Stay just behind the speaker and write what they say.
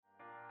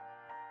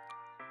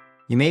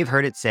You may have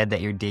heard it said that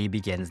your day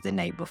begins the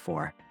night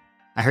before.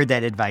 I heard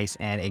that advice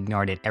and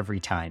ignored it every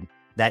time.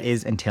 That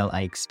is until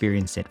I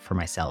experienced it for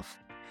myself.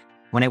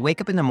 When I wake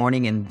up in the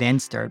morning and then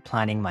start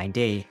planning my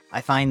day,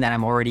 I find that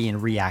I'm already in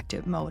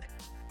reactive mode.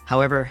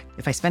 However,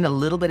 if I spend a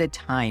little bit of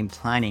time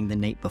planning the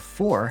night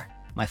before,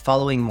 my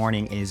following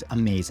morning is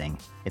amazing.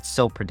 It's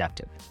so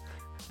productive.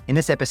 In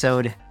this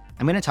episode,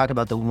 I'm going to talk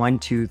about the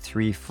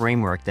 1-2-3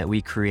 framework that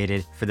we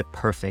created for the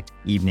perfect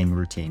evening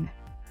routine.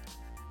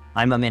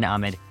 I'm Amin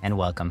Ahmed, and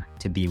welcome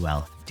to Be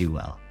Well, Do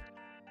Well.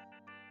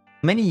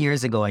 Many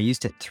years ago, I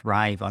used to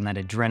thrive on that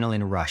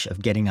adrenaline rush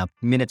of getting up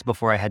minutes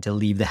before I had to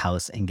leave the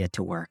house and get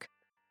to work.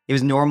 It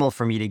was normal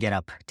for me to get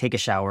up, take a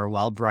shower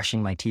while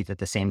brushing my teeth at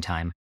the same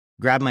time,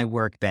 grab my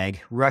work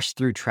bag, rush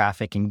through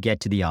traffic, and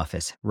get to the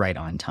office right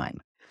on time.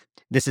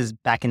 This is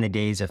back in the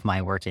days of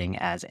my working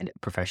as a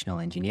professional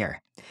engineer.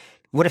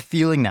 What a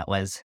feeling that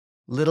was.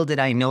 Little did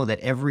I know that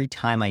every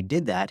time I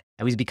did that,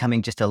 I was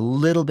becoming just a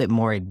little bit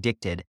more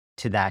addicted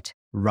to that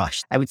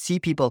rush. I would see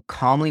people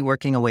calmly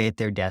working away at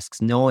their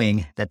desks,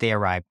 knowing that they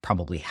arrived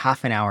probably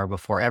half an hour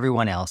before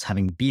everyone else,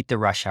 having beat the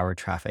rush hour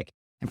traffic,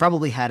 and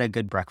probably had a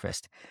good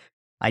breakfast.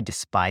 I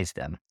despised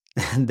them.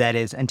 That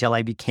is, until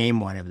I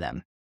became one of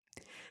them.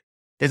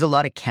 There's a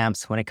lot of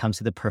camps when it comes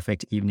to the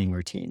perfect evening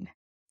routine.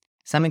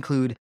 Some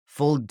include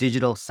full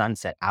digital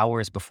sunset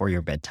hours before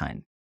your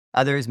bedtime.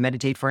 Others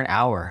meditate for an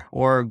hour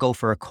or go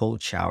for a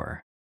cold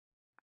shower.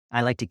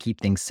 I like to keep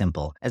things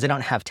simple, as I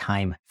don't have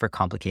time for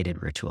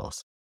complicated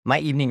rituals. My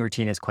evening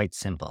routine is quite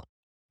simple.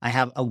 I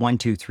have a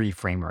 1-2-3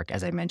 framework,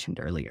 as I mentioned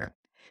earlier.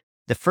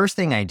 The first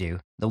thing I do,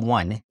 the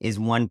one, is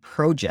one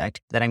project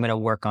that I'm going to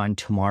work on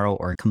tomorrow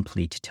or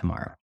complete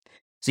tomorrow.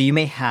 So you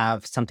may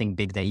have something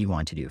big that you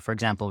want to do. For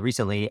example,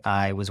 recently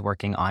I was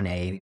working on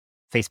a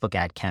Facebook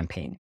ad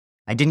campaign.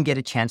 I didn't get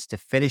a chance to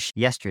finish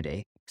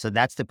yesterday, so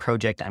that's the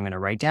project I'm going to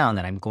write down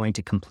that I'm going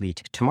to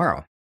complete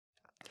tomorrow.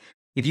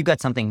 If you've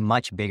got something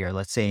much bigger,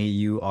 let's say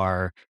you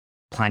are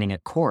planning a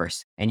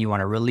course and you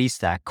want to release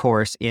that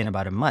course in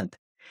about a month,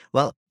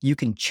 well, you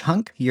can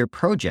chunk your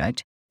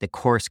project, the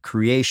course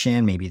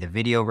creation, maybe the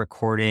video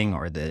recording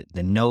or the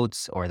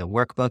notes or the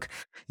workbook.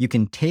 You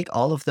can take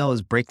all of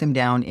those, break them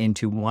down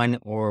into 1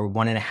 or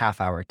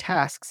 1.5 hour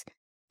tasks,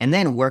 and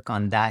then work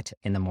on that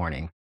in the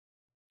morning.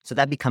 So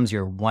that becomes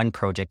your one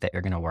project that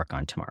you're going to work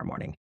on tomorrow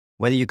morning.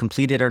 Whether you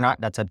complete it or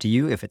not, that's up to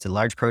you. If it's a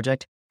large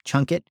project,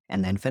 chunk it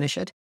and then finish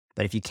it.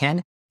 But if you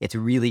can, it's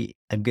really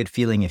a good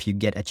feeling if you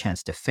get a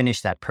chance to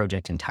finish that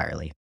project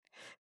entirely.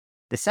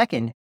 The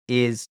second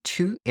is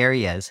 2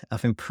 areas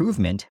of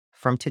improvement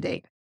from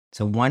today.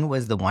 So 1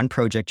 was the one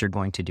project you're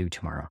going to do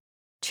tomorrow.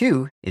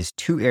 2 is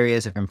 2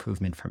 areas of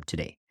improvement from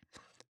today.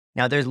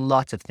 Now, there's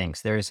lots of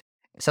things. There's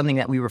something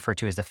that we refer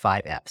to as the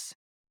 5 Fs: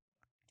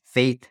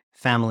 faith,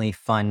 family,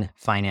 fun,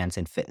 finance,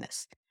 and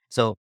fitness.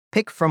 So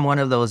pick from one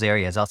of those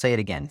areas. I'll say it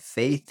again: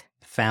 faith,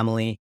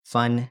 family,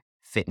 fun,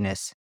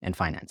 fitness, and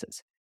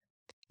finances.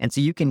 And so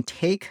you can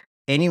take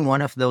any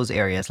one of those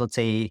areas. Let's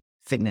say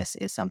fitness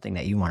is something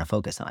that you want to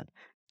focus on.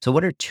 So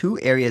what are 2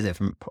 areas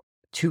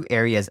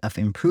of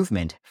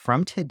improvement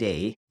from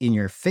today in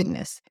your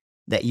fitness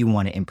that you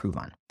want to improve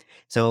on?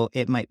 So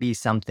it might be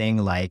something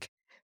like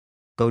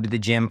go to the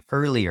gym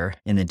earlier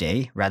in the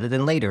day rather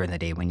than later in the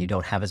day when you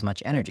don't have as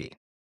much energy.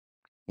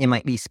 It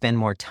might be spend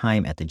more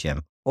time at the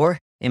gym, or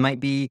it might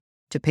be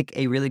to pick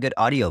a really good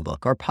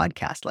audiobook or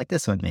podcast like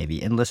this one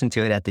maybe and listen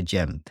to it at the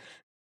gym.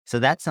 So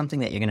that's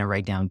something that you're going to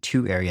write down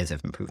 2 areas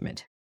of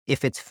improvement.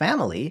 If it's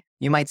family,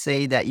 you might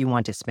say that you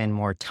want to spend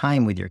more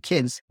time with your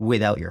kids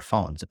without your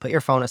phone. So put your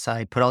phone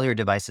aside, put all your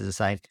devices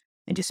aside,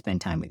 and just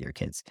spend time with your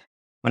kids.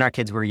 When our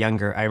kids were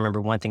younger, I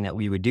remember one thing that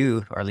we would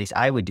do, or at least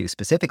I would do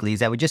specifically,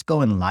 is I would just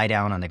go and lie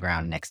down on the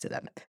ground next to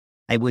them.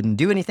 I wouldn't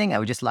do anything. I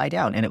would just lie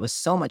down. And it was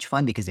so much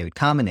fun because they would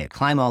come and they'd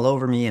climb all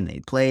over me and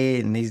they'd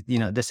play. And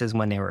this is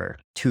when they were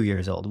 2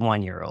 years old,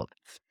 1 year old.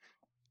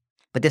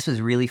 But this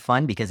was really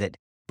fun because it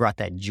brought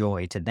that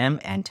joy to them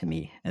and to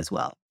me as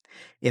well.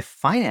 If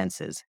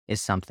finances is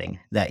something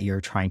that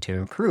you're trying to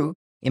improve,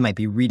 it might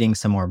be reading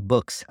some more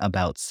books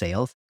about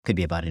sales, could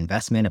be about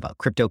investment, about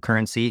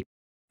cryptocurrency.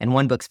 And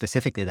one book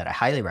specifically that I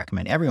highly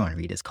recommend everyone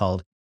read is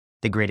called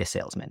The Greatest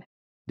Salesman.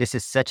 This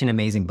is such an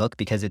amazing book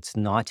because it's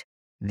not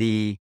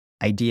the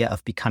idea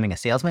of becoming a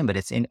salesman, but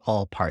it's in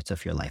all parts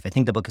of your life. I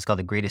think the book is called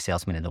The Greatest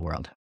Salesman in the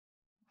World.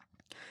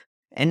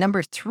 And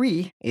number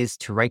 3 is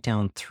to write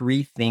down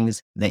 3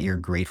 things that you're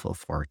grateful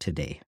for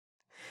today.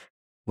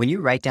 When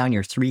you write down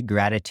your 3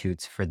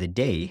 gratitudes for the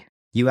day,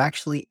 you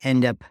actually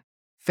end up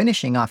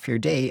finishing off your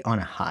day on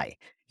a high.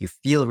 You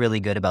feel really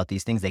good about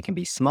these things. They can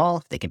be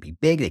small, they can be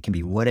big, they can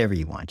be whatever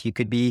you want. You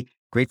could be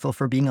grateful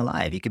for being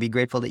alive. You could be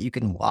grateful that you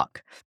can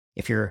walk.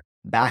 If your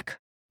back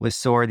was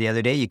sore the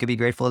other day, you could be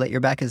grateful that your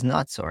back is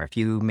not sore. If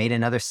you made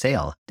another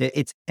sale,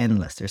 it's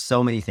endless. There's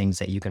so many things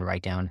that you can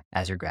write down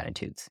as your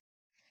gratitudes.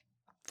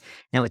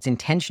 Now, it's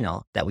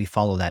intentional that we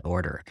follow that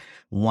order.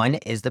 1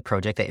 is the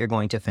project that you're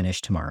going to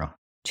finish tomorrow.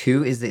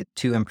 2 is the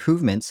 2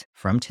 improvements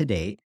from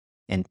today.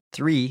 And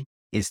 3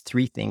 is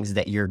 3 things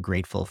that you're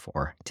grateful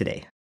for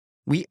today.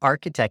 We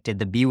architected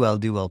the Be Well,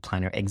 Do Well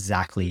planner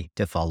exactly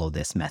to follow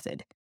this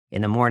method.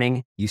 In the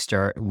morning, you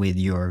start with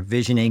your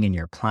visioning and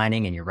your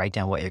planning and you write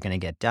down what you're going to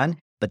get done.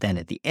 But then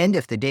at the end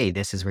of the day,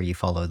 this is where you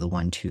follow the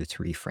 1, 2,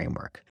 3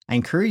 framework. I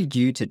encourage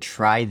you to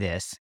try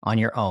this on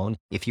your own.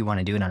 If you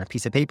want to do it on a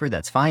piece of paper,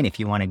 that's fine. If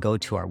you want to go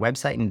to our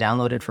website and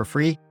download it for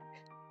free,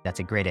 that's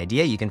a great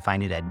idea. You can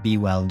find it at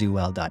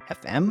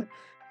bewelldowell.fm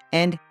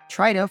and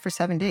try it out for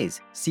 7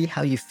 days. See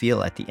how you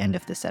feel at the end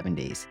of the 7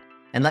 days.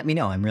 And let me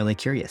know. I'm really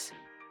curious.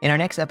 In our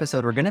next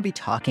episode, we're going to be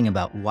talking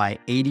about why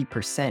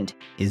 80%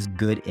 is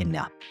good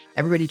enough.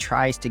 Everybody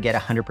tries to get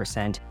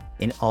 100%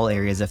 in all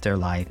areas of their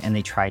life, and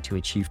they try to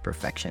achieve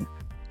perfection.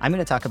 I'm going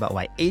to talk about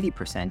why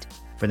 80%,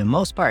 for the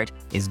most part,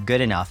 is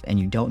good enough and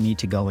you don't need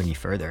to go any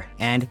further.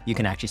 And you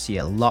can actually see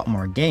a lot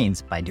more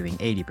gains by doing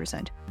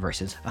 80%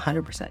 versus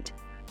 100%.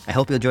 I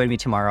hope you'll join me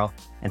tomorrow.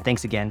 And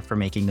thanks again for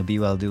making the Be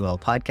Well, Do Well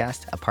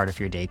podcast a part of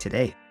your day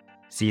today.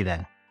 See you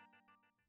then.